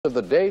of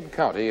the Dade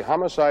County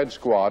Homicide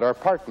Squad are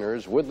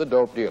partners with the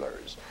dope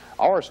dealers.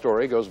 Our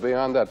story goes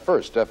beyond that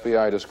first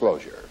FBI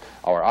disclosure.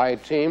 Our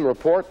I-Team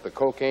report, The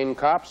Cocaine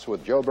Cops,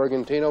 with Joe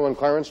Bergantino and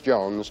Clarence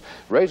Jones,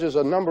 raises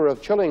a number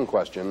of chilling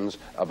questions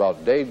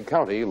about Dade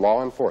County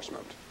law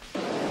enforcement.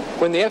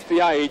 When the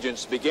FBI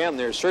agents began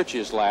their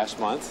searches last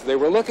month, they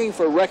were looking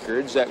for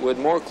records that would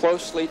more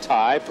closely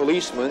tie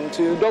policemen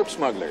to dope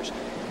smugglers.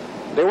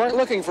 They weren't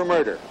looking for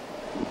murder.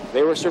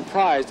 They were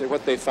surprised at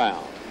what they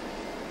found.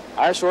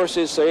 Our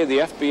sources say the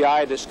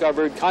FBI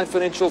discovered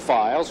confidential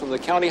files from the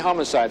County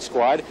Homicide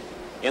Squad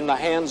in the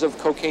hands of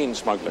cocaine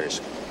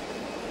smugglers.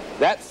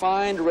 That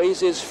find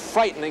raises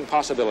frightening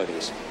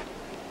possibilities.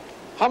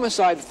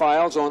 Homicide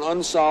files on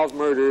unsolved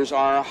murders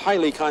are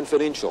highly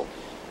confidential.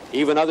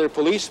 Even other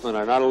policemen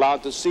are not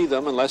allowed to see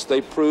them unless they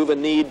prove a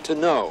need to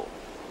know.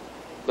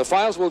 The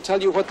files will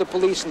tell you what the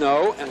police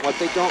know and what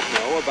they don't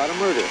know about a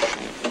murder.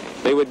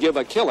 They would give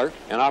a killer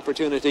an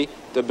opportunity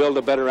to build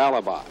a better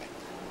alibi.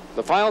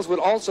 The files would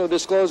also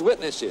disclose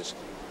witnesses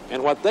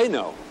and what they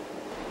know.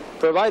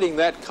 Providing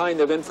that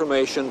kind of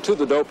information to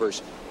the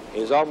dopers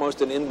is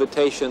almost an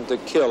invitation to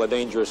kill a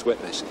dangerous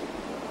witness.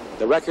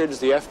 The records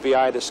the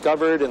FBI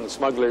discovered in the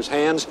smugglers'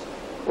 hands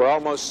were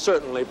almost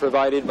certainly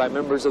provided by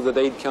members of the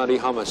Dade County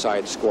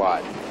Homicide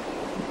Squad.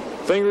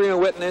 Fingering a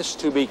witness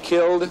to be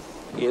killed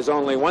is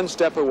only one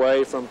step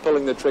away from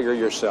pulling the trigger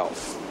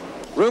yourself.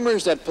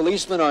 Rumors that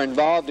policemen are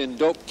involved in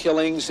dope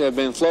killings have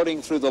been floating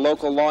through the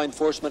local law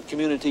enforcement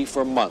community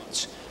for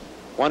months.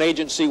 One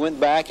agency went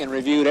back and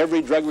reviewed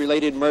every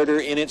drug-related murder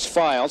in its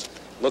files,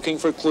 looking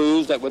for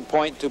clues that would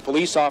point to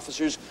police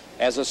officers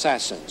as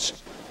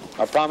assassins.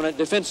 A prominent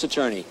defense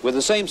attorney with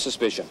the same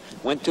suspicion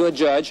went to a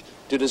judge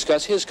to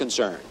discuss his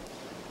concern.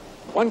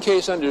 One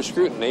case under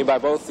scrutiny by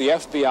both the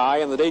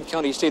FBI and the Dade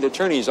County State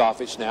Attorney's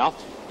Office now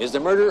is the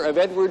murder of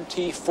Edward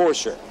T.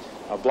 Forcer,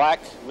 a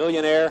black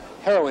millionaire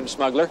heroin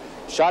smuggler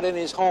shot in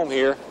his home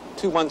here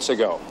 2 months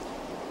ago.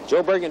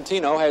 Joe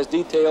Bergantino has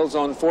details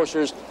on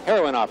Forcer's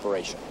heroin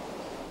operation.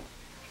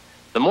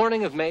 The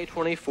morning of May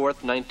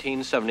 24th,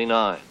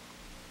 1979,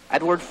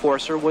 Edward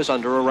Forcer was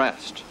under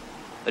arrest.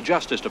 The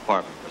Justice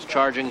Department was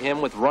charging him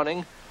with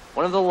running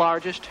one of the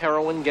largest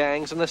heroin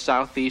gangs in the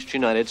southeast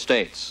United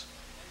States.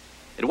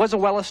 It was a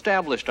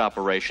well-established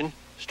operation.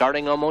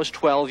 Starting almost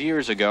 12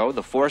 years ago,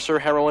 the Forcer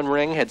heroin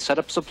ring had set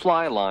up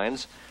supply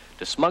lines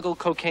to smuggle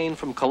cocaine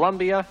from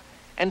Colombia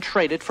and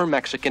trade it for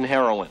Mexican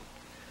heroin.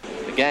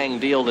 The gang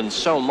dealed in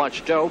so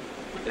much dope,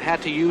 it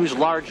had to use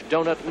large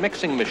donut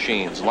mixing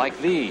machines like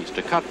these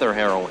to cut their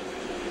heroin.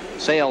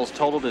 Sales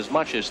totaled as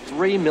much as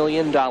 $3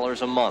 million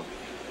a month.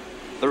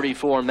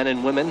 34 men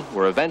and women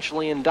were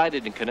eventually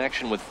indicted in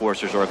connection with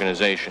Forcer's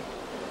organization.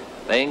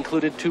 They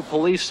included 2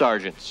 police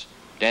sergeants,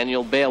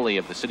 Daniel Bailey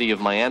of the City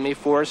of Miami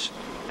Force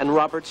and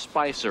Robert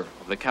Spicer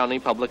of the County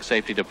Public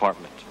Safety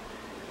Department.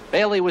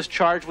 Bailey was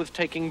charged with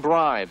taking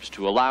bribes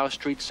to allow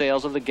street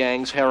sales of the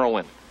gang's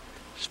heroin.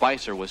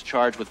 Spicer was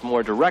charged with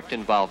more direct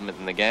involvement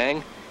in the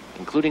gang,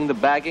 including the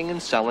bagging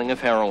and selling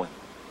of heroin.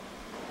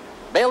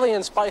 Bailey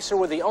and Spicer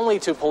were the only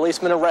 2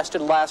 policemen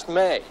arrested last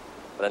May,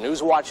 but a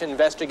Newswatch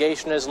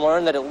investigation has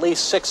learned that at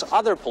least 6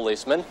 other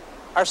policemen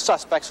are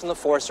suspects in the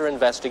Forcer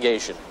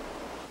investigation.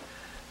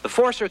 The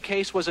Forcer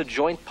case was a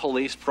joint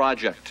police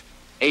project.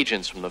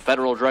 Agents from the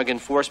Federal Drug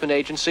Enforcement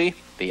Agency,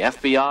 the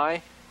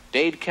FBI,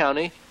 Dade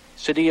County,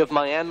 City of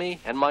Miami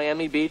and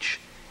Miami Beach,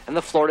 and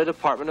the Florida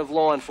Department of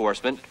Law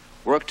Enforcement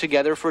worked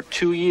together for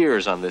 2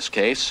 years on this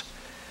case.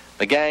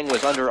 The gang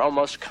was under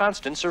almost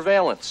constant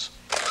surveillance.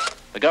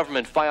 The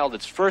government filed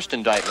its first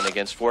indictment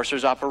against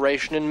Forcer's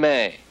operation in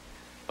May,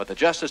 but the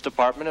Justice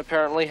Department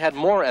apparently had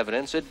more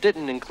evidence it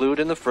didn't include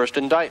in the first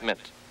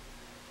indictment.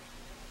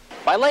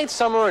 By late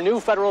summer, a new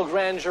federal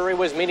grand jury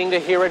was meeting to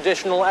hear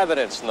additional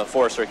evidence in the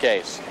Forcer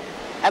case.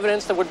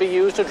 Evidence that would be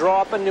used to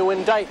draw up a new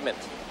indictment.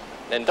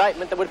 An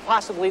indictment that would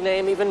possibly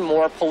name even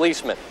more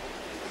policemen.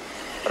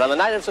 But on the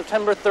night of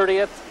September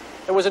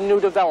 30th, there was a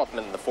new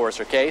development in the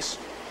Forcer case.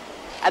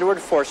 Edward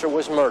Forcer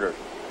was murdered.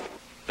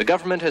 The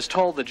government has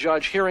told the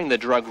judge hearing the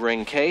drug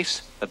ring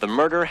case that the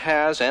murder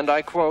has, and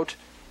I quote,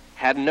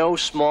 had no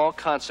small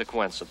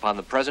consequence upon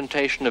the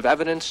presentation of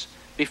evidence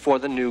before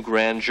the new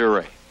grand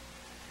jury.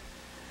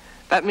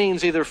 That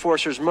means either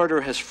Forcer's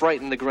murder has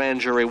frightened the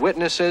grand jury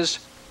witnesses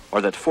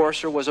or that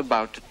Forcer was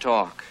about to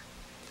talk.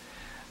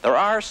 There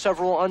are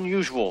several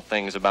unusual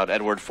things about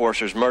Edward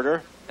Forcer's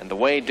murder and the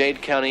way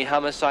Dade County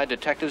homicide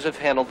detectives have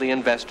handled the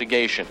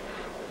investigation.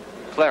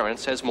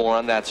 Clarence has more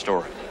on that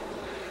story.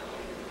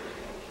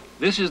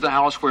 This is the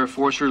house where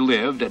Forcer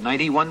lived at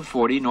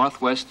 9140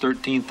 Northwest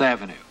 13th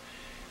Avenue.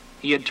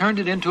 He had turned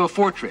it into a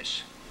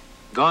fortress.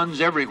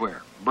 Guns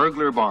everywhere,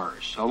 burglar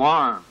bars,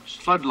 alarms,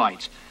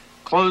 floodlights,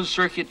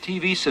 closed-circuit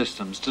TV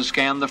systems to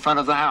scan the front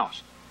of the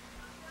house.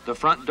 The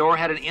front door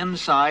had an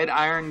inside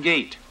iron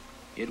gate.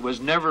 It was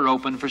never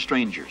open for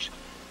strangers.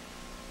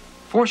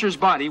 Forcer's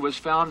body was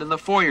found in the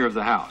foyer of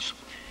the house.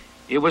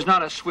 It was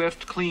not a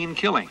swift, clean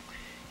killing.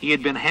 He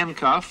had been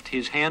handcuffed,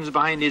 his hands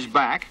behind his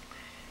back.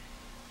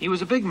 He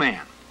was a big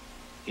man.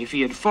 If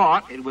he had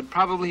fought, it would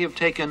probably have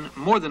taken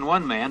more than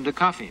one man to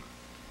cuff him.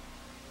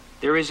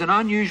 There is an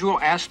unusual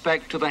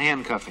aspect to the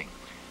handcuffing.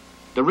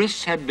 The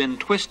wrists had been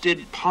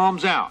twisted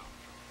palms out.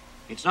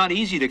 It's not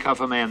easy to cuff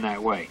a man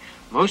that way.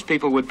 Most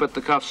people would put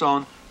the cuffs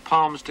on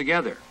palms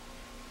together.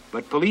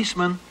 But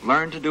policemen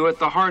learn to do it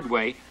the hard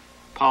way,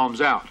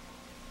 palms out.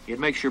 It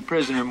makes your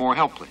prisoner more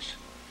helpless.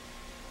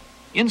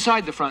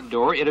 Inside the front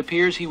door, it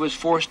appears he was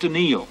forced to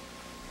kneel.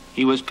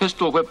 He was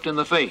pistol whipped in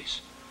the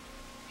face.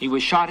 He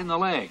was shot in the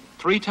leg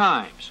 3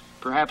 times,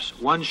 perhaps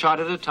one shot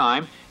at a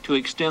time, to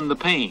extend the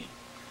pain.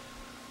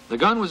 The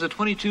gun was a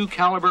 .22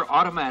 caliber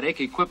automatic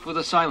equipped with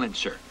a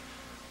silencer.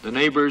 The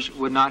neighbors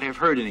would not have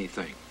heard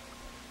anything.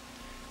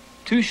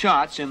 2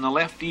 shots in the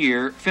left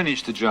ear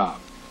finished the job.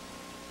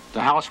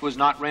 The house was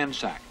not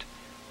ransacked.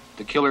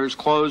 The killers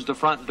closed the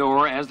front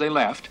door as they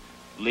left,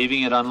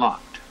 leaving it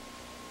unlocked.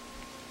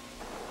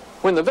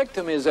 When the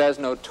victim is as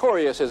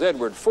notorious as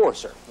Edward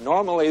Forcer,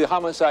 normally the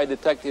homicide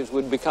detectives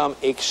would become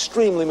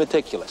extremely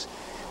meticulous.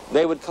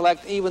 They would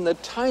collect even the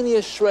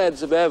tiniest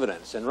shreds of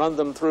evidence and run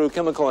them through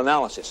chemical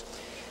analysis.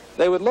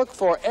 They would look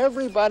for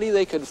everybody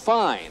they could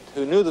find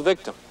who knew the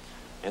victim,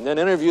 and then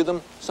interview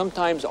them,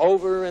 sometimes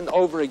over and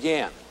over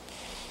again.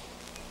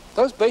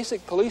 Those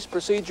basic police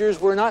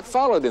procedures were not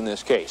followed in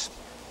this case,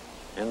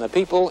 and the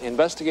people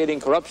investigating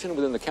corruption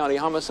within the county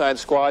homicide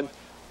squad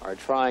are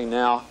trying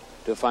now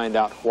to find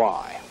out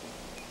why.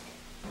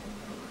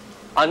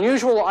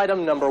 Unusual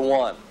item number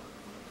 1.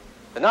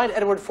 The night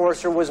Edward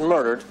Forcer was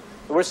murdered,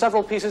 there were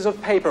several pieces of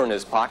paper in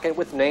his pocket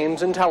with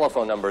names and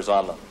telephone numbers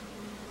on them.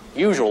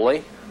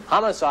 Usually,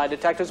 homicide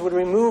detectives would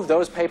remove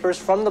those papers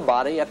from the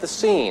body at the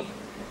scene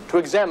to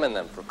examine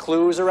them for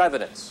clues or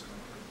evidence.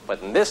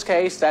 But in this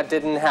case, that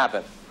didn't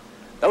happen.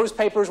 Those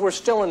papers were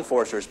still in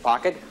Forcer's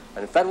pocket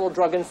when federal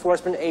drug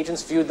enforcement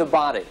agents viewed the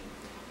body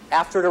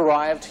after it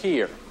arrived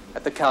here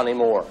at the county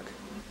morgue.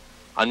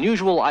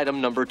 Unusual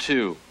item number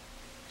 2.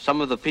 Some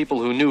of the people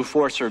who knew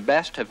Forcer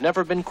best have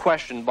never been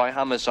questioned by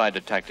homicide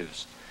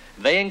detectives.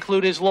 They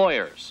include his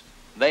lawyers.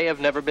 They have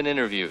never been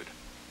interviewed.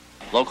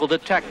 Local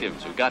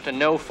detectives who got to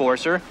know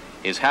Forcer,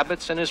 his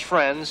habits, and his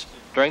friends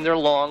during their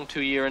long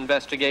 2-year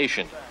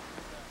investigation.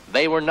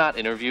 They were not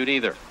interviewed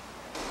either.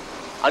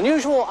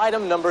 Unusual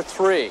item number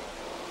 3.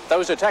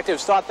 Those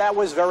detectives thought that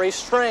was very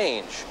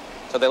strange,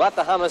 so they let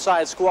the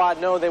homicide squad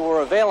know they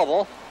were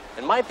available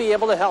and might be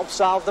able to help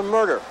solve the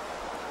murder.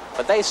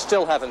 But they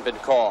still haven't been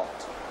called.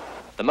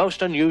 The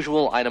most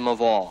unusual item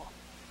of all.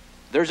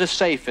 There's a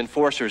safe in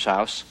Forcer's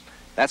house.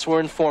 That's where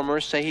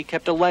informers say he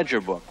kept a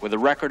ledger book with a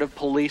record of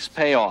police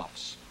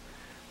payoffs.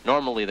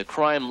 Normally, the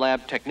crime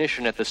lab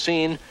technician at the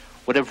scene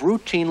would have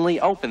routinely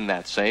opened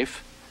that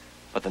safe,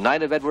 but the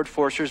night of Edward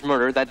Forcer's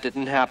murder, that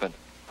didn't happen.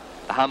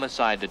 The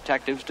homicide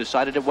detectives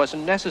decided it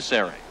wasn't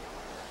necessary.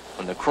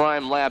 When the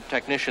crime lab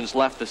technicians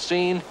left the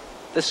scene,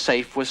 the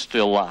safe was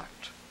still locked.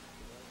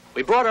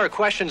 We brought our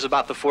questions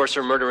about the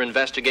Forcer murder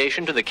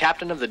investigation to the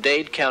captain of the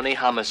Dade County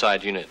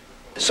Homicide Unit.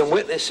 Some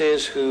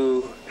witnesses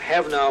who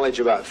have knowledge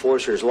about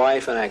Forcer's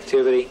life and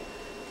activity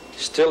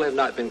still have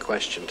not been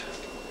questioned.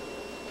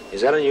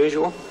 Is that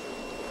unusual?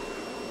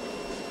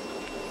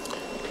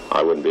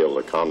 I wouldn't be able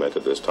to comment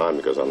at this time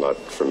because I'm not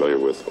familiar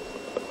with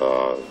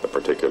the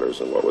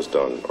particulars and what was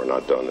done or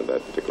not done in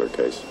that particular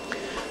case.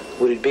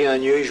 Would it be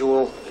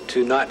unusual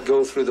to not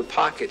go through the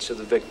pockets of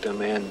the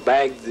victim and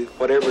bag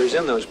whatever is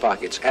in those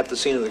pockets at the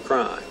scene of the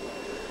crime?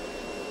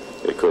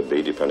 It could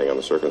be, depending on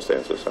the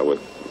circumstances. I would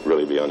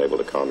really be unable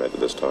to comment at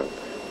this time.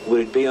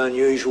 Would it be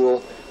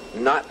unusual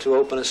not to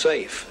open a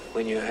safe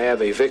when you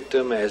have a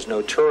victim as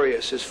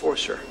notorious as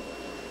Forcer?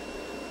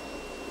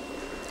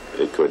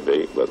 It could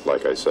be, but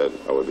like I said,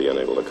 I would be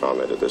unable to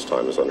comment at this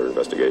time. It's under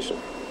investigation.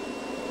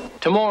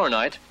 Tomorrow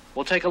night,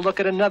 we'll take a look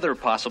at another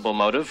possible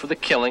motive for the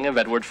killing of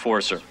Edward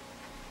Forcer.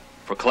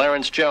 For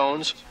Clarence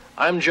Jones,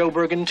 I'm Joe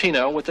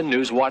Bergantino with the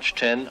Newswatch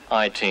 10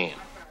 I-Team.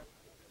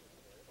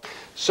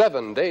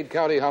 7 Dade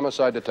County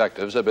homicide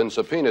detectives have been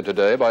subpoenaed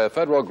today by a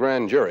federal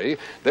grand jury.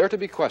 They're to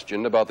be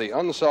questioned about the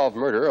unsolved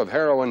murder of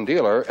heroin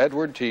dealer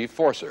Edward T.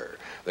 Forcer.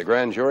 The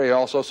grand jury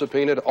also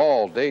subpoenaed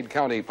all Dade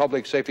County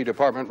Public Safety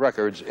Department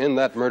records in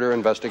that murder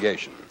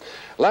investigation.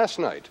 Last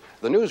night,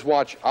 the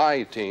Newswatch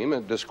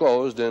I-Team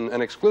disclosed in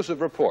an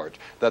exclusive report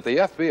that the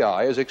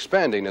FBI is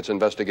expanding its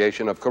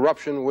investigation of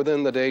corruption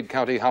within the Dade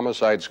County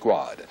Homicide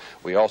Squad.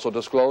 We also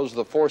disclosed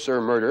the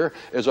Forcer murder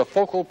is a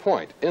focal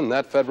point in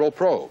that federal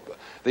probe.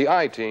 The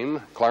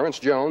I-Team, Clarence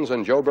Jones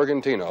and Joe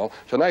Bergantino,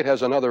 tonight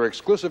has another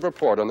exclusive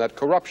report on that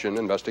corruption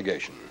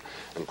investigation.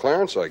 And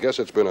Clarence, I guess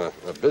it's been a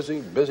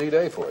busy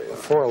day for you.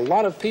 For a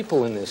lot of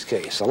people in this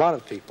case, a lot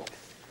of people.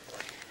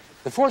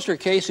 The Forcer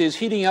case is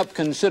heating up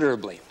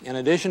considerably. In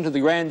addition to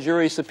the grand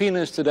jury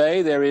subpoenas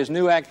today, there is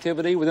new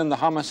activity within the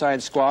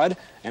homicide squad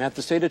and at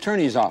the state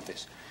attorney's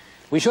office.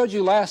 We showed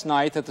you last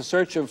night that the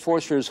search of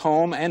Forcer's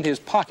home and his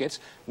pockets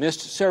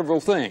missed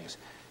several things.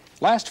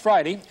 Last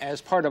Friday,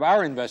 as part of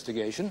our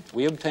investigation,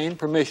 we obtained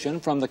permission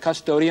from the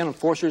custodian of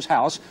Forcer's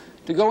house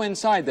to go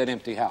inside that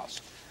empty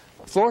house.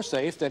 A floor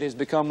safe that has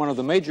become one of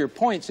the major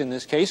points in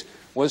this case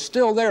was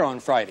still there on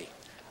Friday.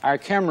 Our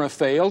camera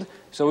failed,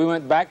 so we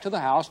went back to the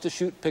house to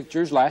shoot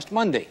pictures last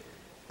Monday.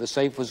 The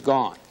safe was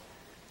gone.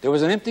 There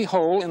was an empty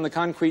hole in the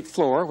concrete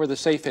floor where the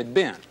safe had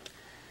been.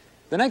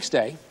 The next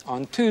day,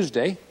 on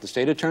Tuesday, the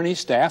state attorney's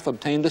staff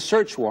obtained a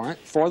search warrant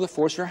for the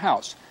Forcer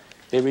house.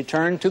 They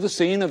returned to the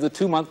scene of the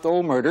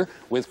 2-month-old murder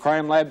with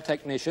crime lab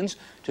technicians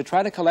to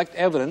try to collect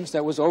evidence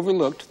that was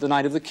overlooked the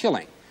night of the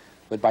killing.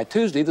 But by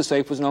Tuesday, the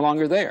safe was no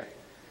longer there.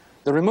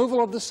 The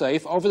removal of the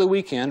safe over the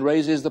weekend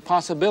raises the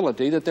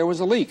possibility that there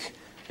was a leak,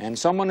 and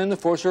someone in the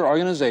Forcer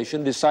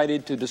organization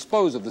decided to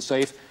dispose of the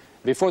safe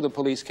before the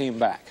police came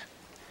back.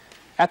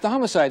 At the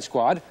homicide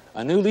squad,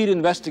 a new lead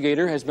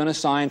investigator has been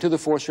assigned to the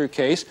Forcer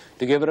case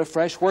to give it a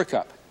fresh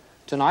workup.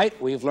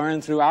 Tonight, we've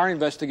learned through our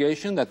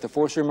investigation that the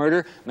Forcer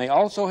murder may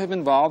also have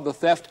involved the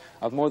theft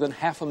of more than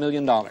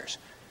 $500,000.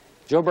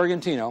 Joe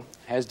Bergantino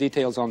has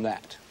details on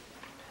that.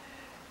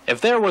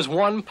 If there was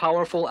one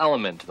powerful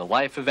element in the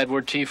life of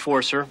Edward T.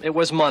 Forcer, it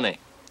was money.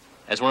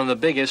 As one of the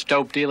biggest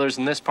dope dealers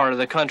in this part of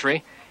the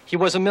country, he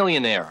was a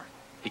millionaire.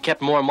 He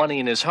kept more money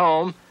in his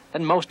home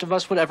than most of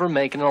us would ever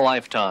make in a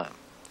lifetime.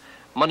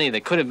 Money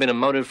that could have been a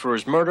motive for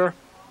his murder,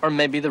 or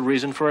maybe the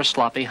reason for a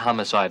sloppy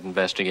homicide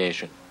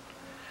investigation.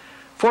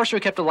 Forcer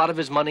kept a lot of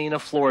his money in a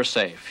floor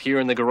safe here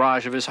in the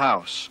garage of his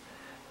house.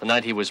 The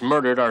night he was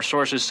murdered, our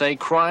sources say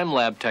crime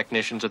lab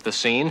technicians at the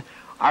scene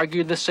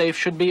argued the safe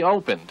should be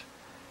opened.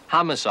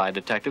 Homicide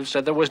detectives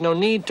said there was no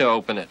need to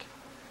open it.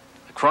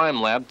 The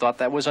crime lab thought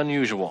that was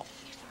unusual.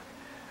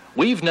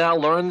 We've now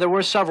learned there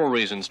were several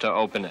reasons to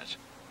open it.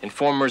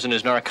 Informers in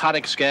his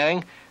narcotics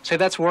gang say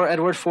that's where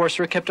Edward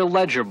Forcer kept a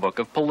ledger book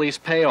of police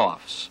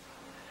payoffs.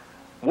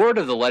 Word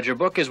of the ledger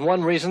book is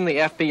one reason the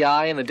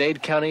FBI and the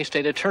Dade County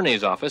State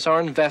Attorney's Office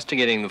are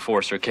investigating the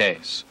Forcer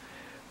case.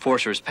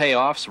 Forcer's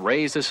payoffs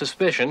raise the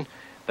suspicion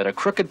that a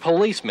crooked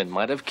policeman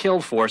might have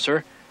killed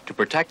Forcer to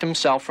protect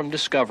himself from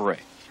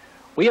discovery.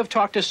 We have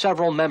talked to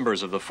several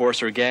members of the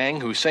Forcer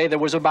gang who say there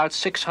was about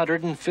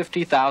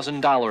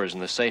 $650,000 in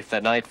the safe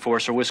that night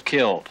Forcer was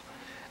killed.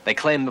 They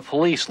claim the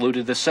police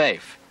looted the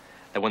safe,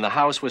 that when the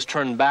house was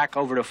turned back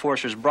over to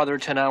Forcer's brother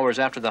 10 hours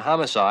after the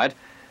homicide,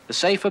 the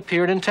safe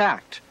appeared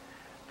intact,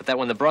 but that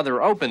when the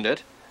brother opened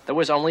it, there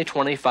was only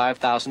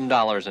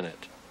 $25,000 in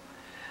it.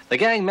 The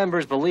gang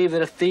members believe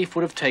that a thief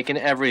would have taken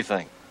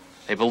everything.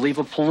 They believe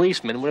a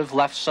policeman would have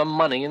left some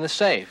money in the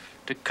safe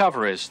to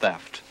cover his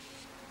theft.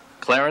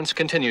 Clarence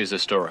continues the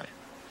story.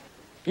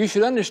 You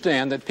should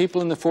understand that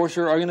people in the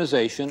Forcer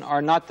organization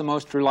are not the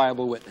most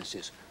reliable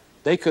witnesses.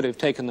 They could have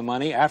taken the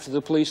money after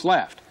the police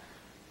left.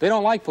 They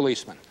don't like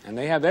policemen, and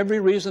they have every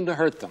reason to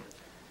hurt them.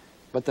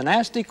 But the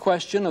nasty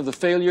question of the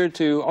failure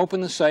to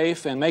open the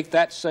safe and make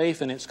that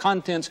safe and its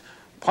contents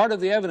part of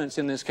the evidence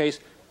in this case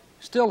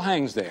still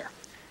hangs there.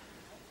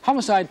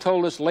 Homicide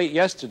told us late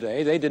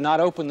yesterday they did not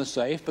open the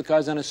safe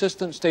because an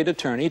assistant state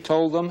attorney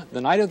told them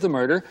the night of the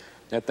murder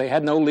that they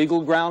had no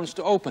legal grounds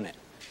to open it.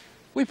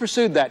 We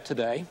pursued that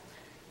today.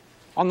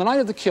 On the night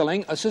of the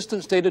killing,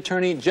 Assistant State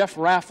Attorney Jeff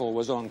Raffle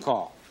was on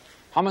call.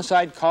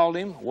 Homicide called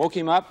him, woke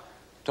him up,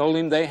 told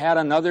him they had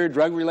another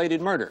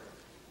drug-related murder.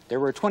 There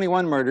were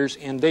 21 murders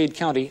in Dade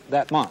County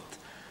that month.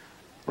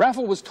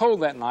 Raffle was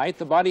told that night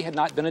the body had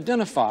not been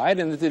identified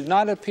and that there did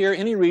not appear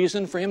any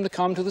reason for him to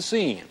come to the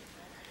scene.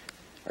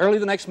 Early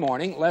the next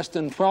morning, less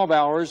than 12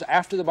 hours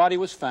after the body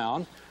was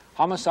found,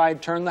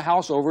 Homicide turned the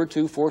house over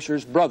to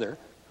Forcer's brother,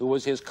 who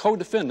was his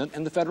co-defendant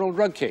in the federal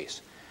drug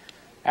case.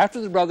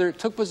 After the brother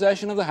took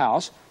possession of the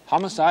house,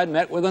 Homicide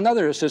met with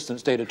another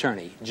assistant state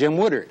attorney, Jim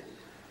Woodard.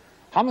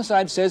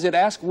 Homicide says it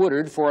asked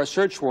Woodard for a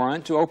search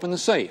warrant to open the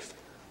safe.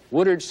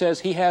 Woodard says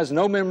he has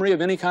no memory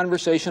of any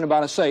conversation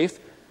about a safe,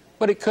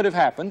 but it could have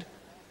happened.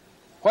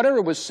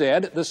 Whatever was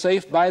said, the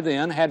safe by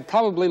then had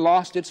probably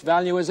lost its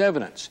value as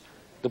evidence.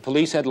 The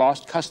police had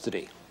lost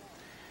custody.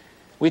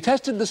 We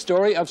tested the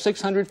story of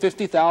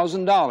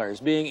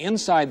 $650,000 being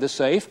inside the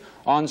safe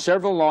on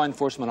several law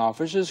enforcement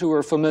officers who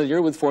were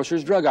familiar with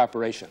Forcer's drug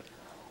operation.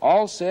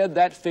 All said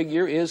that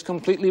figure is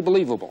completely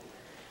believable.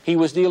 He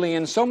was dealing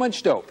in so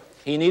much dope,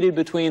 he needed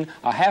between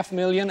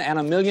 $500,000 and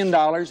 $1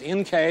 million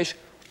in cash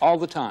all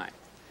the time.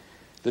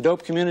 The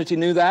dope community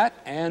knew that,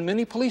 and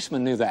many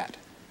policemen knew that.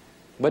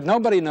 But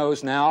nobody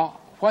knows now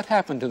what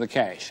happened to the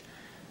cash.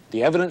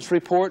 The evidence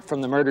report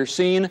from the murder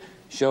scene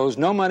shows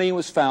no money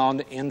was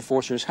found in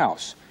Forcer's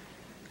house.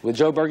 With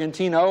Joe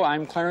Bergantino,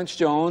 I'm Clarence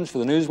Jones for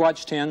the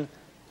Newswatch 10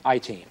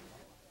 I-Team.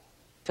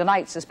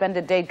 Tonight,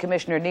 suspended Dade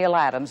Commissioner Neil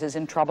Adams is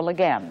in trouble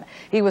again.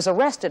 He was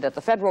arrested at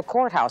the federal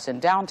courthouse in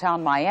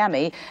downtown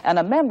Miami, and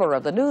a member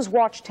of the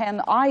Newswatch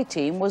 10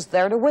 I-Team was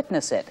there to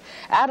witness it.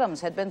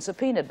 Adams had been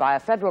subpoenaed by a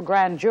federal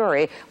grand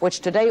jury, which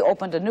today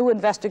opened a new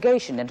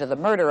investigation into the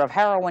murder of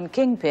heroin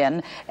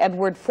kingpin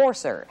Edward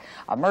Forcer,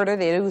 a murder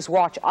the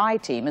Newswatch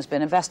I-Team has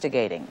been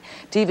investigating.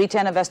 TV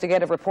 10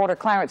 investigative reporter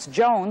Clarence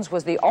Jones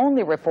was the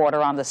only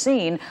reporter on the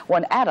scene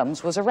when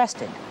Adams was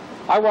arrested.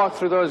 I walked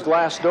through those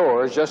glass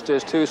doors just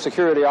as two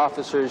security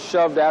officers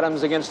shoved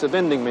Adams against a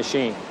vending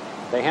machine.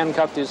 They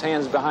handcuffed his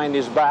hands behind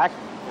his back,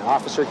 and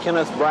Officer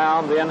Kenneth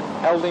Brown then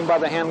held him by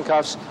the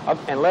handcuffs up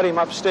and led him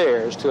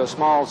upstairs to a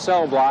small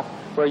cell block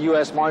where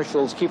U.S.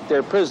 Marshals keep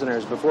their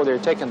prisoners before they're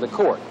taken to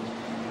court.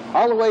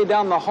 All the way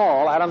down the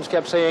hall, Adams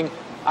kept saying,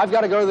 "I've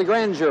got to go to the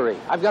grand jury.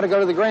 I've got to go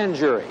to the grand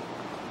jury."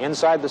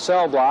 Inside the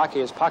cell block,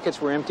 his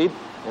pockets were emptied,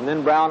 and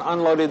then Brown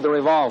unloaded the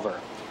revolver.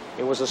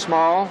 It was a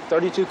small,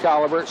 .32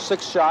 caliber,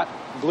 6-shot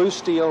blue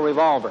steel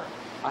revolver,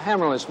 a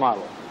hammerless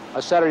model,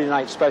 a Saturday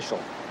night special.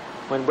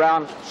 When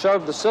Brown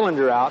shoved the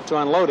cylinder out to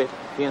unload it,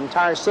 the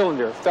entire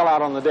cylinder fell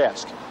out on the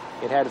desk.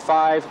 It had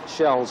 5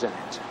 shells in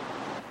it.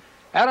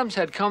 Adams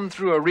had come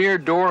through a rear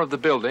door of the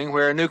building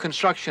where new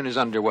construction is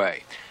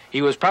underway.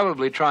 He was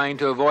probably trying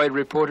to avoid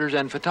reporters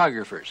and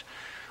photographers.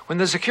 When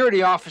the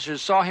security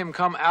officers saw him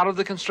come out of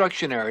the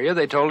construction area,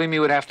 they told him he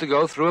would have to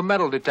go through a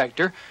metal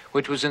detector,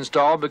 which was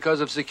installed because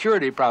of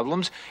security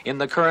problems in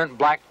the current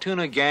Black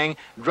Tuna Gang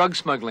drug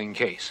smuggling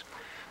case.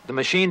 The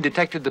machine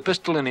detected the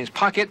pistol in his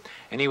pocket,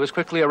 and he was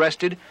quickly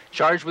arrested,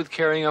 charged with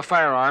carrying a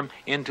firearm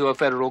into a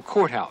federal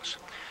courthouse.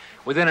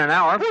 Within an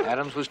hour,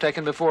 Adams was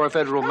taken before a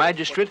federal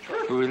magistrate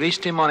who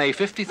released him on a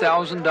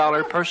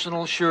 $50,000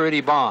 personal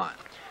surety bond.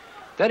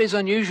 That is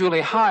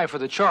unusually high for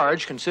the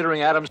charge,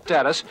 considering Adams'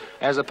 status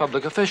as a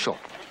public official.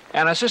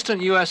 An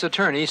assistant U.S.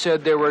 attorney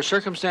said there were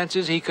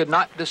circumstances he could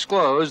not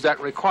disclose that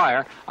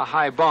require a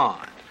high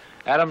bond.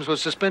 Adams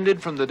was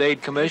suspended from the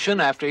Dade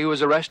Commission after he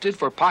was arrested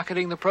for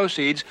pocketing the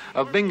proceeds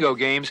of bingo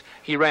games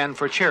he ran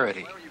for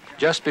charity.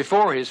 Just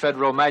before his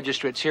federal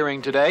magistrate's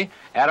hearing today,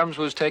 Adams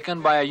was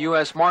taken by a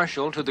U.S.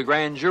 Marshal to the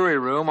grand jury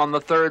room on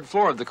the 3rd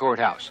floor of the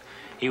courthouse.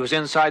 He was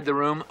inside the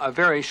room a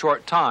very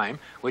short time,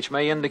 which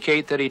may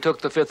indicate that he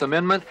took the Fifth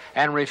Amendment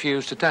and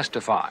refused to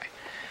testify.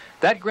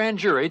 That grand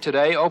jury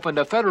today opened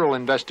a federal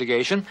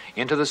investigation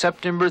into the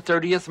September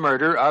 30th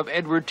murder of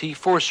Edward T.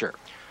 Forcer.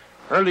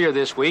 Earlier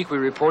this week, we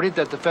reported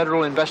that the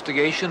federal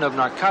investigation of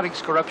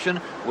narcotics corruption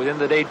within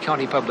the Dade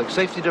County Public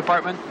Safety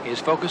Department is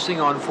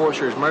focusing on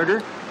Forcer's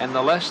murder and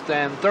the less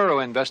than thorough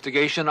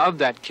investigation of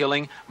that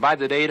killing by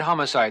the Dade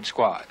Homicide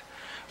Squad.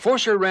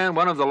 Forcer ran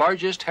one of the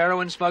largest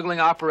heroin smuggling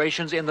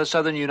operations in the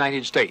southern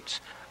United States.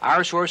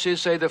 Our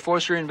sources say the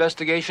Forcer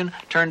investigation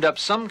turned up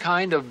some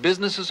kind of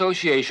business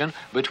association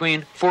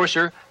between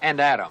Forcer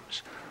and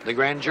Adams. The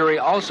grand jury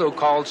also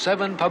called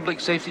 7 Public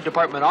Safety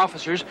Department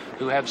officers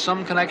who have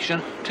some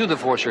connection to the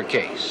Forcer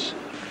case.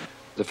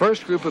 The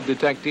first group of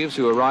detectives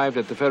who arrived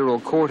at the federal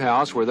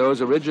courthouse were those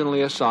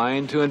originally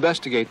assigned to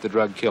investigate the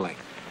drug killing: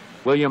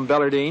 William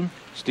Bellardine,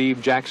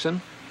 Steve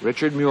Jackson,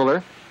 Richard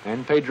Mueller,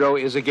 and Pedro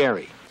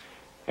Izaguirre.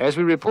 As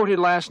we reported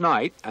last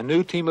night, a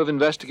new team of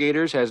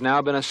investigators has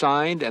now been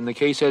assigned, and the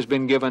case has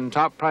been given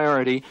top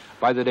priority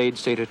by the Dade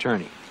State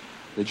Attorney.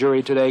 The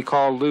jury today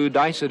called Lou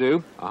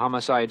Daisadou, a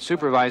homicide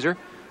supervisor,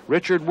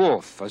 Richard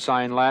Wolf,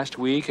 assigned last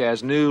week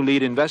as new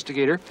lead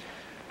investigator,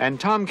 and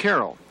Tom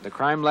Carroll, the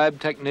crime lab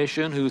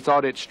technician who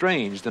thought it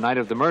strange the night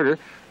of the murder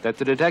that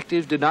the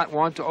detectives did not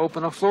want to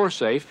open a floor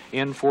safe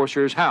in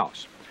Forcer's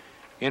house.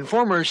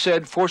 Informers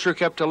said Forcer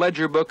kept a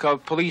ledger book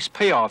of police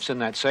payoffs in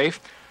that safe.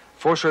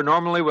 Forcer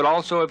normally would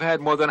also have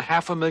had more than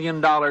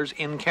 $500,000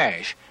 in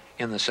cash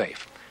in the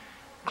safe.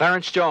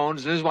 Clarence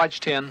Jones, Newswatch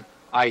 10,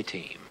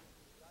 I-Team.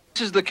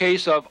 This is the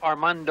case of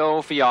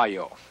Armando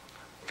Fiallo.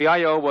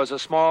 Fiallo was a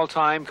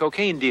small-time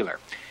cocaine dealer.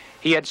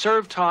 He had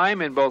served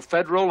time in both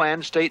federal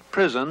and state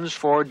prisons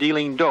for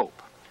dealing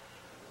dope.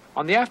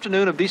 On the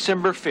afternoon of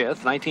December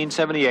 5th,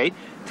 1978,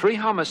 3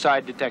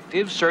 homicide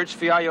detectives searched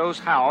Fiallo's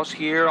house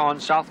here on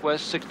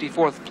Southwest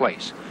 64th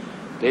Place.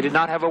 They did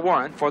not have a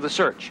warrant for the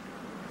search.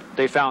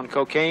 They found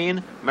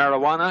cocaine,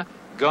 marijuana,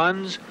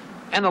 guns,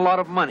 and a lot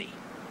of money.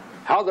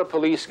 How the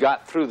police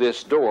got through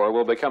this door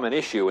will become an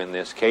issue in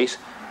this case.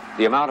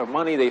 The amount of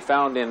money they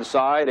found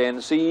inside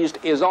and seized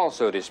is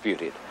also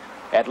disputed.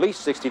 At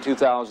least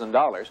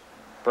 $62,000,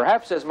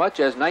 perhaps as much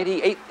as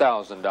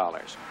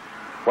 $98,000.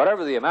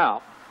 Whatever the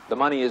amount, the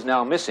money is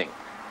now missing,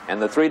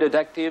 and the 3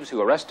 detectives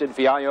who arrested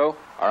Fiallo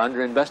are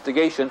under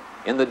investigation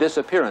in the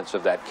disappearance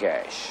of that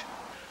cash.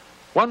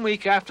 1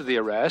 week after the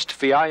arrest,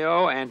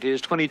 Fiallo and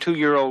his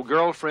 22-year-old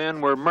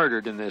girlfriend were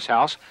murdered in this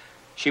house.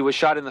 She was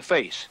shot in the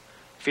face.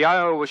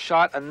 Fiallo was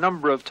shot a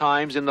number of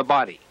times in the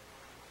body.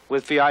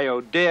 With Fiallo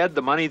dead,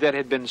 the money that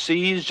had been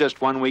seized just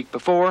 1 week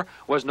before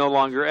was no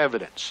longer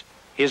evidence.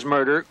 His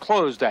murder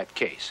closed that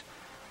case.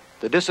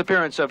 The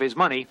disappearance of his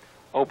money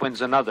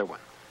opens another one.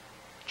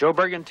 Joe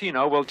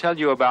Bergantino will tell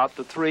you about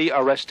the 3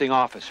 arresting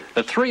officers.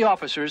 The 3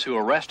 officers who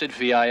arrested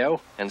Fiallo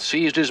and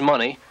seized his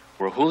money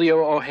were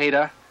Julio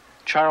Ojeda,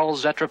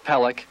 Charles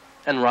Zetrapelic,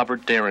 and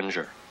Robert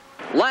Derringer.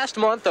 Last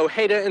month,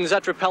 Ojeda and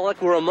Zetrapelic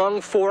were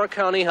among 4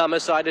 county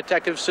homicide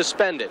detectives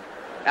suspended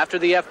after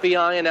the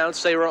FBI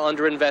announced they were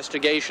under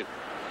investigation.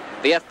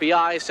 The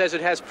FBI says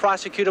it has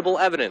prosecutable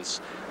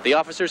evidence the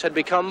officers had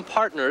become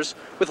partners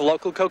with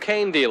local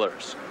cocaine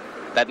dealers,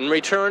 that in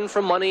return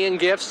for money and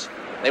gifts,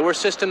 they were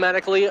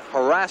systematically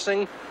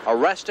harassing,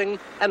 arresting,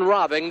 and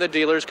robbing the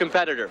dealers'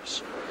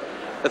 competitors.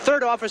 The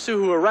 3rd officer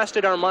who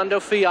arrested Armando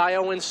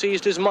Fiallo and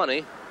seized his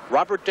money,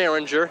 Robert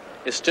Derringer,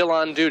 is still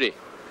on duty.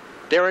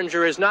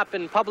 Derringer has not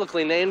been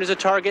publicly named as a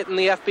target in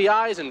the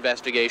FBI's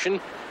investigation,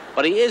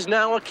 but he is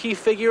now a key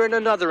figure in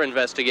another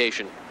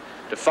investigation.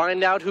 to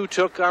find out who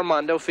took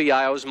Armando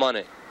Fiallo's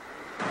money.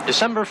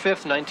 December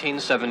 5th,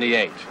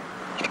 1978.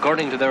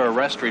 According to their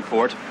arrest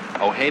report,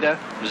 Ojeda,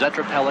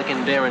 Zetrapelic,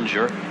 and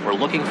Derringer were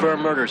looking for a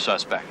murder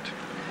suspect.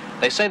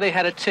 They say they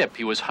had a tip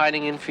he was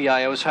hiding in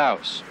Fiallo's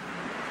house.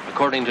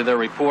 According to their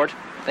report,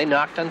 they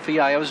knocked on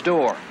Fiallo's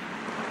door.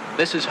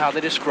 This is how they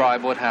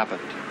describe what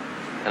happened.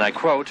 And I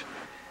quote,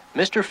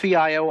 "Mr.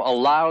 Fiallo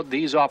allowed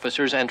these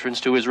officers entrance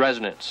to his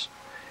residence.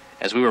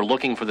 As we were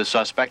looking for the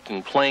suspect,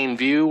 in plain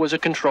view was a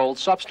controlled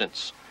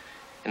substance.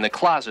 In the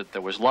closet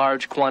there was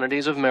large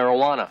quantities of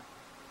marijuana."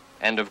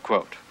 End of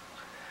quote.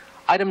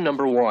 Item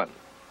number 1.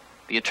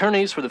 The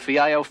attorneys for the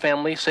Fiallo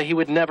family say he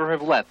would never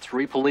have let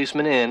 3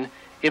 policemen in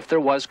if there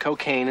was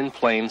cocaine in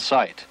plain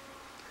sight.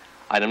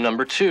 Item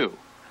number 2.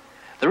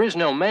 There is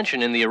no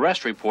mention in the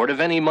arrest report of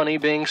any money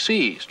being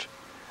seized.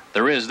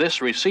 There is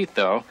this receipt,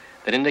 though,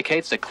 that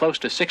indicates that close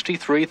to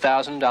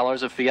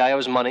 $63,000 of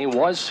Fiallo's money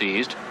was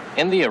seized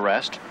in the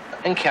arrest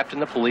and kept in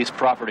the police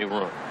property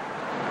room.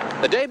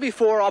 The day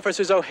before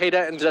Officers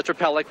Ojeda and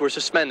Zetrapelic were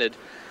suspended,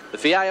 the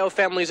Fiallo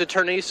family's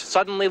attorneys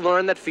suddenly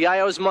learned that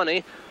Fiallo's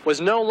money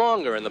was no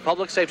longer in the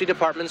Public Safety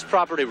Department's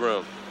property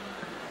room.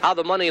 How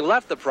the money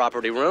left the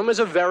property room is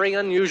a very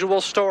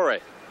unusual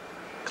story.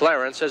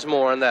 Clarence has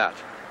more on that.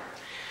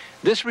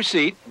 This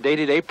receipt,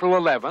 dated April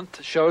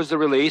 11th, shows the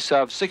release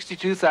of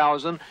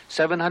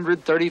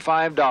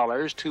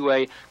 $62,735 to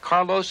a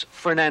Carlos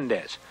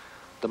Fernandez.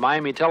 The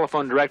Miami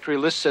telephone directory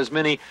lists as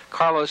many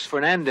Carlos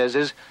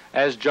Fernandezes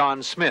as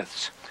John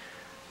Smiths.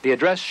 The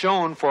address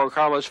shown for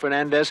Carlos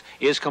Fernandez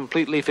is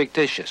completely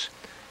fictitious.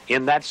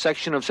 In that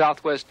section of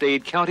southwest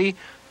Dade County,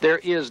 there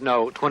is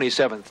no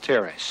 27th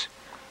Terrace.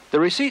 The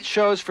receipt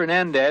shows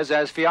Fernandez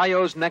as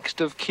Fiallo's next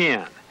of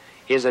kin.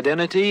 His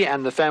identity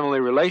and the family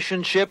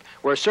relationship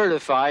were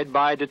certified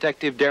by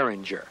Detective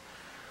Derringer.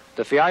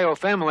 The Fiallo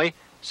family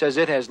says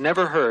it has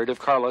never heard of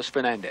Carlos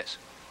Fernandez.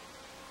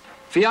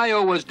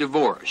 Fiallo was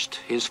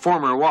divorced. His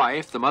former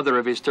wife, the mother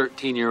of his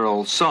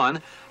 13-year-old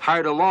son,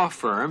 hired a law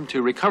firm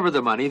to recover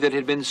the money that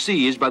had been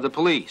seized by the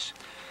police.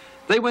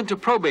 They went to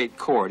probate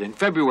court in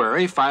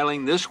February,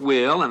 filing this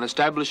will and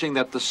establishing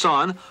that the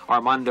son,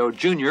 Armando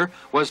Jr.,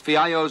 was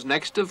Fiallo's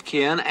next of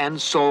kin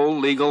and sole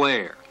legal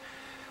heir.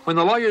 When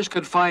the lawyers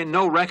could find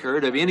no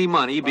record of any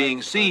money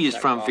being seized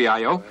from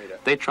Fiallo,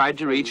 they tried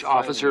to reach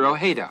Officer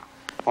Ojeda.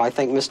 Well, I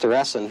think Mr.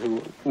 Essen,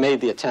 who made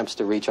the attempts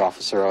to reach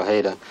Officer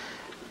Ojeda,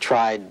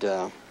 tried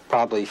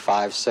probably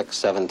 5, 6,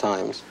 7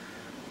 times.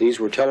 These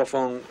were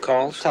telephone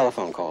calls?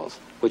 Telephone calls.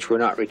 Which were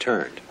not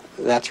returned.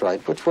 That's right,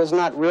 which was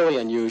not really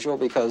unusual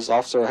because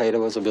Officer Ojeda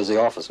was a busy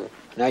officer.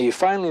 Now, you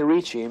finally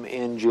reach him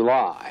in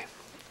July.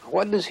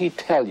 What does he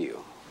tell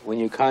you when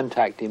you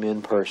contact him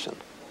in person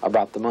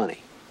about the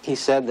money? He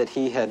said that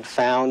he had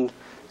found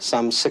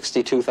some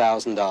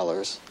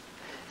 $62,000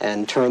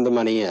 and turned the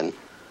money in,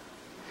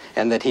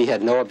 and that he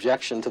had no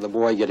objection to the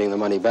boy getting the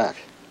money back.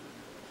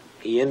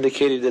 He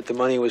indicated that the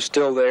money was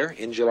still there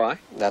in July?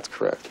 That's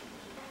correct.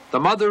 The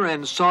mother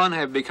and son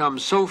have become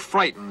so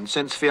frightened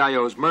since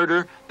Fiallo's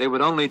murder, they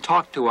would only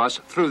talk to us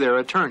through their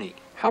attorney.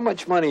 How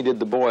much money did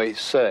the boy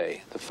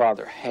say the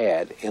father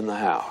had in the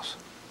house?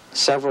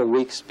 Several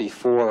weeks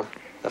before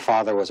the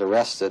father was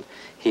arrested,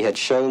 he had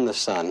shown the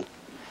son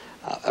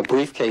a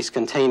briefcase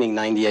containing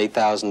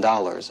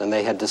 $98,000, and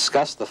they had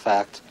discussed the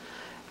fact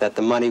that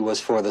the money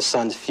was for the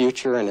son's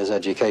future and his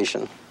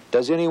education.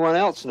 Does anyone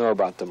else know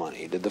about the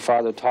money? Did the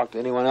father talk to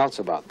anyone else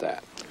about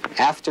that?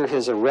 After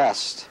his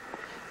arrest,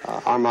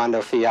 Armando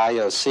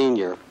Fiallo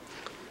Sr.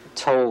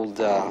 told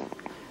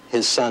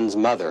his son's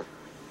mother,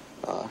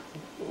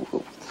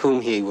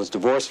 whom he was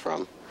divorced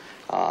from,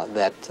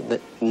 that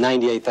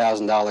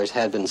 $98,000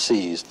 had been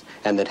seized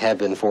and that had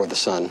been for the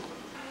son.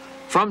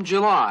 From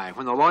July,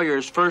 when the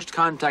lawyers first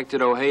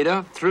contacted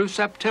Ojeda, through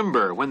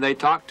September, when they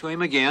talked to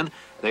him again,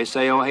 they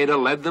say Ojeda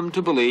led them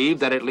to believe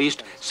that at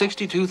least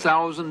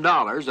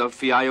 $62,000 of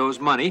Fiallo's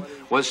money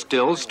was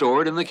still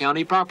stored in the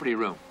county property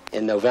room.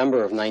 In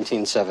November of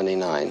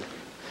 1979,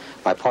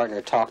 my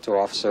partner talked to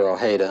Officer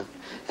Ojeda,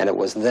 and it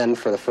was then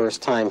for the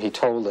first time he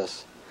told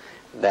us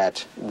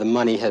that the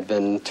money had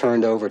been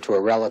turned over to a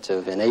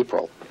relative in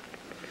April.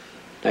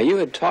 Now, you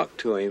had talked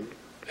to him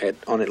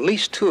on at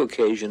least 2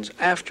 occasions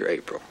after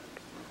April.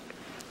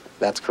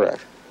 That's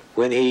correct.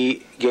 When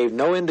he gave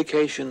no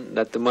indication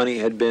that the money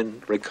had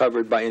been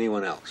recovered by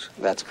anyone else.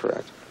 That's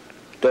correct.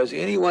 Does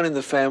anyone in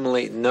the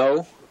family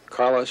know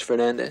Carlos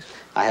Fernandez?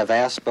 I have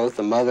asked both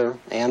the mother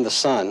and the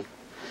son,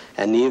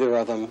 and neither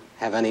of them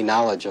have any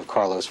knowledge of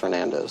Carlos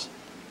Fernandez.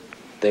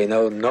 They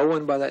know no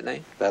one by that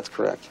name? That's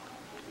correct.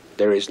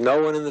 There is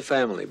no one in the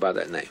family by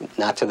that name?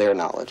 Not to their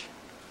knowledge.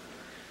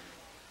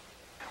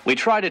 We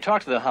tried to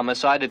talk to the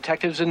homicide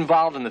detectives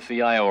involved in the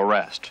Fiallo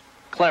arrest.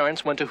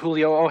 Clarence went to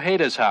Julio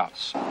Ojeda's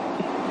house.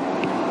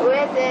 Who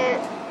is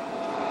it?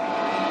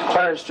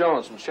 Clarence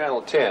Jones from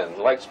Channel 10. I'd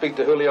like to speak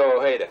to Julio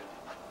Ojeda.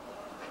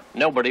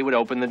 Nobody would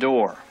open the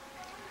door.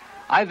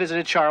 I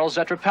visited Charles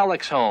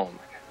Zetrapelic's home.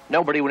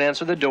 Nobody would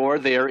answer the door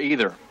there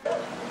either.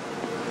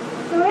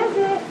 Who is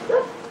it?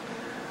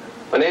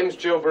 My name's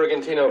Joe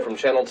Bergantino from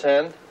Channel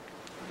 10.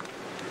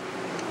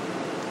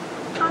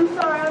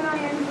 sorry, I'm not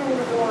answering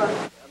the door.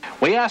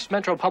 We asked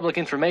Metro Public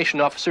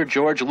Information Officer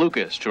George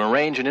Lucas to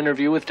arrange an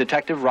interview with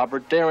Detective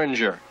Robert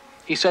Derringer.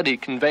 He said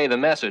he'd convey the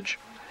message.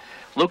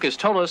 Lucas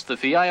told us the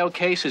FIO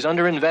case is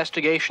under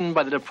investigation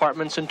by the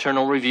department's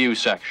internal review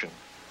section.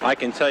 I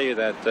can tell you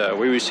that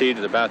we received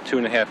it about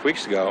 2.5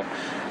 weeks ago,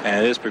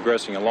 and it is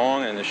progressing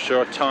along. In a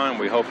short time,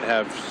 we hope to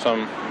have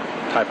some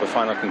type of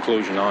final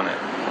conclusion on it.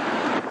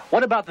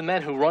 What about the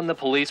men who run the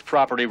police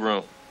property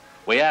room?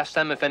 We asked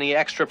them if any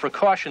extra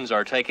precautions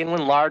are taken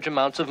when large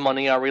amounts of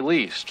money are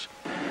released.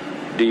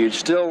 Do you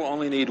still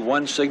only need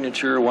one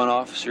signature, one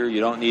officer? You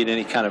don't need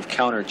any kind of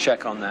counter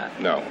check on that?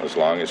 No, as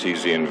long as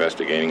he's the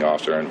investigating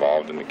officer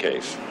involved in the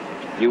case.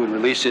 You would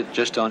release it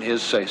just on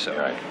his say-so?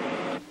 Right.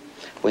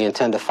 We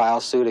intend to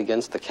file suit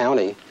against the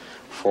county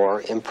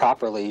for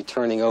improperly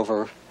turning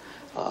over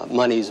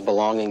monies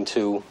belonging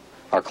to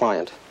our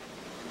client.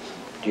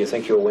 Do you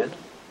think you'll win?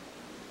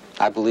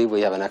 I believe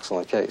we have an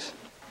excellent case.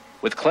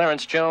 With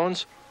Clarence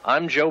Jones,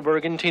 I'm Joe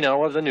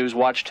Bergantino of the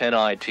Newswatch 10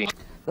 I team.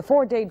 The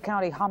 4 Dade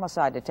County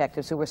homicide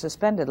detectives who were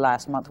suspended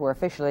last month were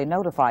officially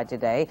notified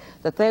today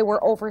that they were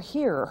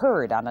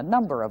heard on a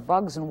number of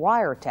bugs and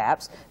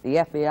wiretaps the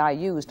FBI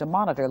used to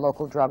monitor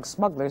local drug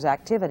smugglers'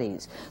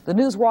 activities. The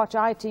Newswatch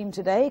I team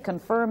today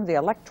confirmed the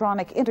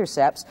electronic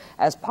intercepts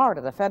as part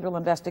of the federal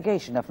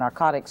investigation of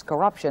narcotics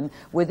corruption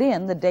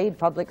within the Dade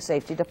Public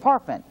Safety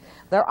Department.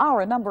 There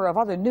are a number of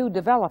other new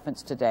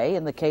developments today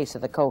in the case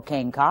of the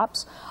cocaine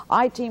cops.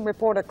 I team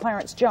reporter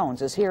Clarence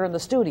Jones is here in the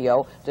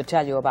studio to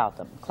tell you about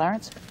them.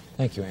 Clarence?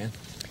 Thank you, Ann.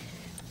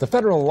 The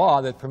federal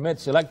law that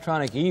permits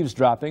electronic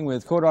eavesdropping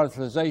with court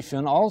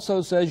authorization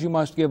also says you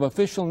must give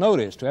official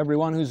notice to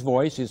everyone whose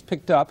voice is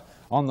picked up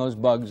on those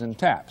bugs and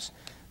taps.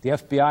 The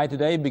FBI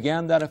today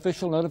began that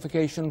official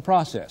notification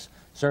process,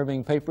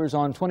 serving papers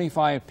on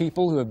 25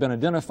 people who have been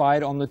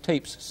identified on the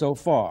tapes so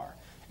far.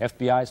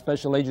 FBI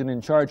Special Agent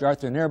in Charge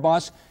Arthur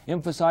Nerbos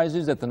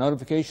emphasizes that the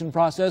notification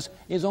process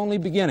is only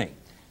beginning.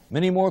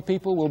 Many more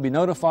people will be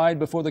notified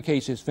before the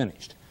case is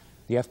finished.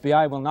 The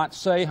FBI will not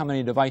say how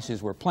many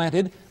devices were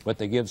planted, but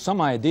they give some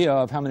idea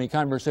of how many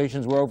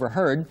conversations were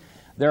overheard.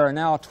 There are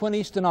now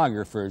 20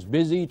 stenographers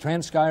busy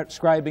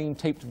transcribing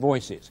taped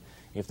voices.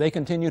 If they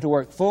continue to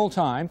work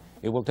full-time,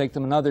 it will take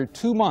them another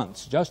 2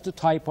 months just to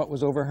type what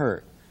was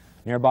overheard.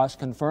 Nerbos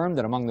confirmed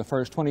that among the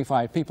first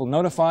 25 people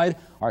notified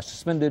are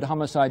suspended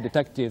homicide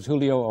detectives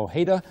Julio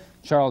Ojeda,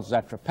 Charles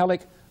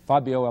Zatrapelic,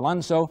 Fabio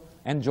Alonso,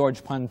 and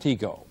George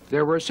Pontigo.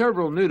 There were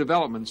several new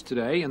developments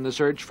today in the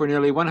search for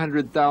nearly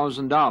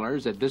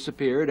 $100,000 that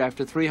disappeared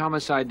after 3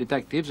 homicide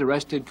detectives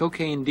arrested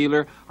cocaine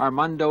dealer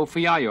Armando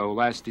Fiallo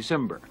last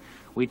December.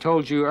 We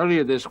told you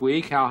earlier this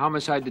week how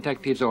homicide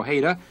detectives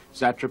Ojeda,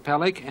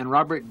 Zatrapelic, and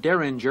Robert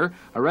Derringer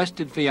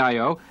arrested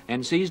Fiallo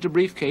and seized a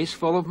briefcase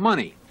full of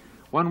money.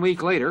 1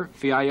 week later,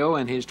 Fiallo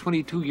and his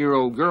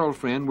 22-year-old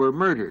girlfriend were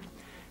murdered.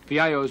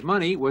 Fiallo's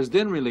money was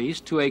then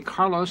released to a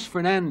Carlos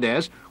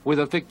Fernandez with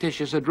a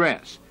fictitious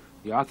address.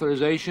 The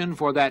authorization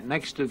for that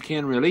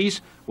next-of-kin release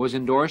was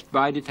endorsed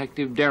by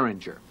Detective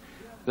Derringer.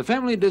 The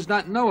family does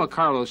not know a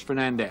Carlos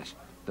Fernandez.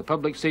 The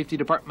Public Safety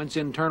Department's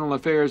internal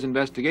affairs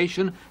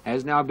investigation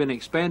has now been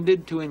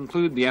expanded to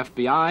include the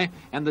FBI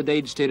and the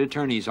Dade State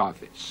Attorney's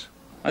Office.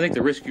 I think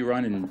the risk you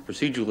run in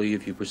procedurally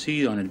if you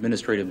proceed on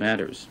administrative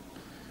matters,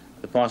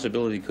 the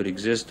possibility could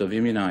exist of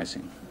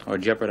immunizing or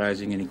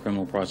jeopardizing any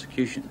criminal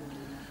prosecution.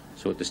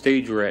 So at the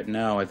stage we're at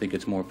now, I think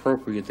it's more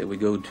appropriate that we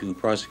go to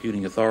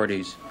prosecuting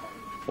authorities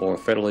or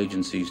federal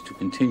agencies to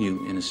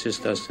continue and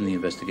assist us in the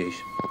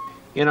investigation.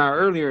 In our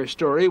earlier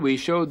story, we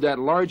showed that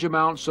large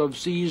amounts of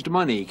seized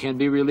money can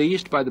be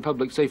released by the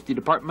Public Safety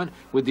Department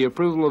with the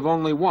approval of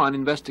only one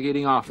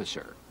investigating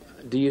officer.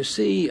 Do you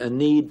see a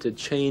need to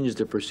change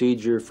the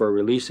procedure for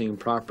releasing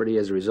property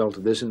as a result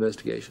of this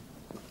investigation?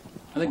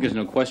 I think there's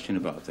no question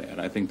about that.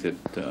 I think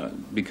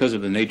that because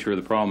of the nature of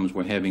the problems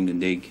we're having in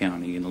Dade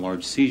County and the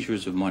large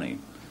seizures of money,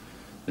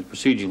 that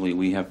procedurally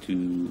we have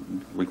to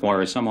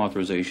require some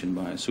authorization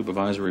by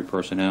supervisory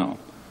personnel.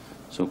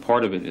 So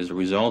part of it, as a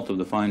result of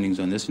the findings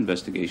on this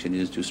investigation,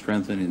 is to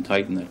strengthen and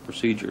tighten that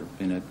procedure,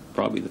 and that's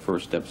probably the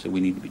first steps that we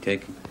need to be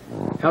taking.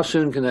 How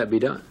soon can that be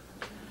done?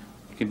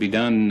 It can be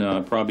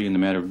done probably in a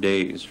matter of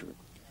days.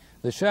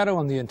 The shadow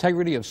on the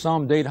integrity of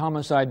some Dade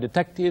homicide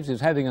detectives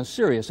is having a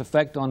serious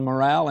effect on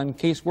morale and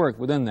casework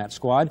within that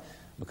squad.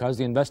 Because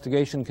the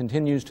investigation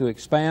continues to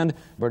expand,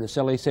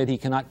 Berticelli said he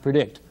cannot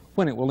predict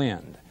when it will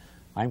end.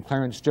 I'm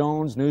Clarence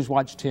Jones,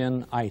 Newswatch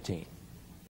 10 I-Team.